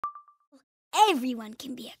everyone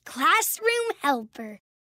can be a classroom helper.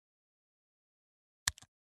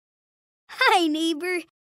 Hi, neighbor.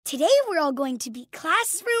 Today we're all going to be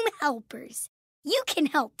classroom helpers. You can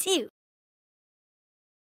help too.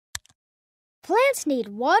 Plants need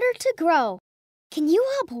water to grow. Can you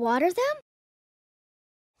help water them?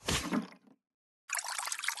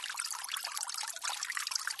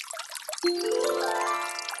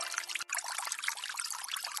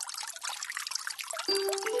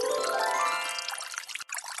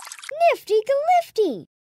 Nifty-galifty!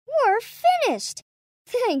 We're finished!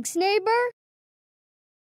 Thanks, neighbor.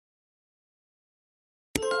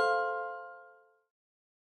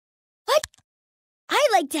 What? I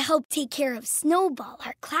like to help take care of Snowball,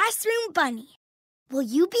 our classroom bunny. Will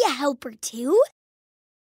you be a helper too?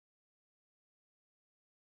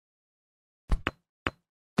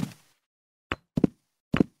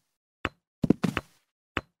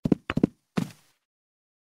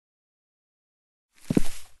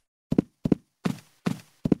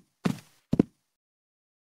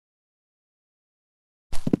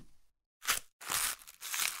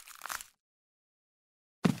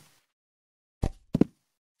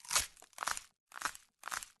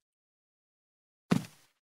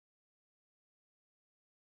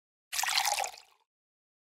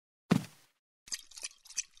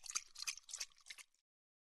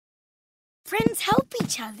 Friends help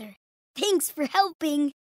each other. Thanks for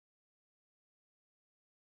helping.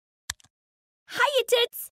 Hiya,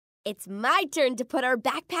 Toots! It's my turn to put our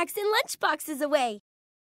backpacks and lunchboxes away.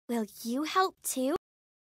 Will you help too?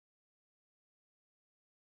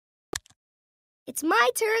 It's my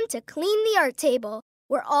turn to clean the art table.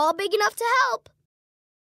 We're all big enough to help.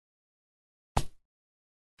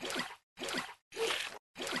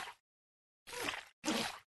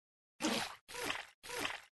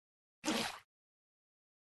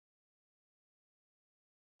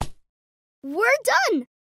 We're done!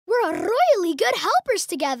 We're royally good helpers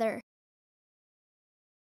together.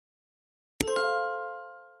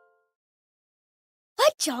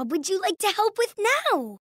 What job would you like to help with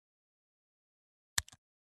now?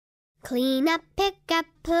 Clean up, pick up,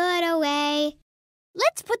 put away.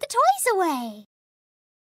 Let's put the toys away.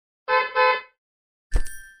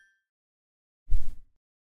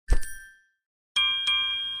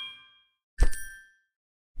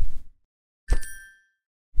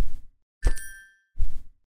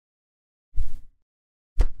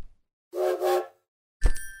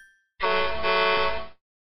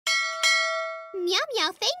 Meow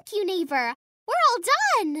meow, thank you, neighbor. We're all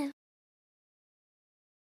done.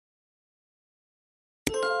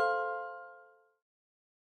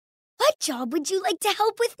 What job would you like to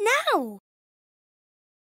help with now?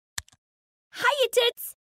 Hiya,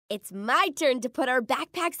 Toots! It's my turn to put our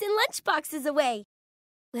backpacks and lunchboxes away.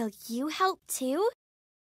 Will you help too?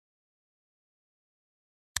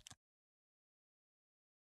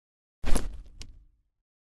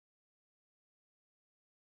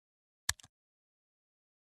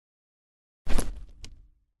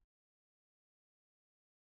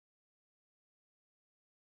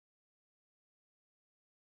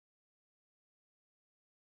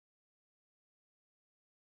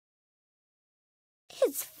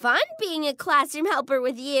 It's fun being a classroom helper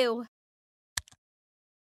with you.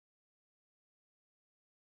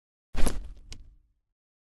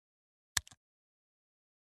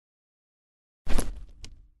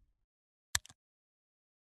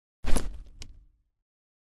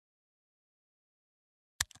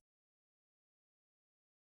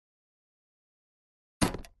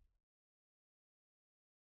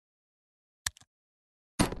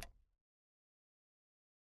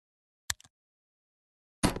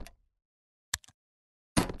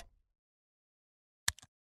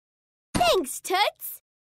 Thanks, Toots!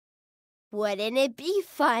 Wouldn't it be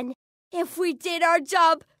fun if we did our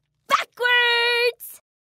job backwards?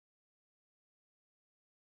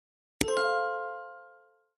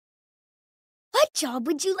 What job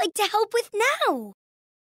would you like to help with now?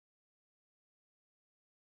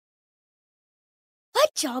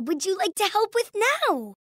 What job would you like to help with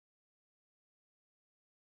now?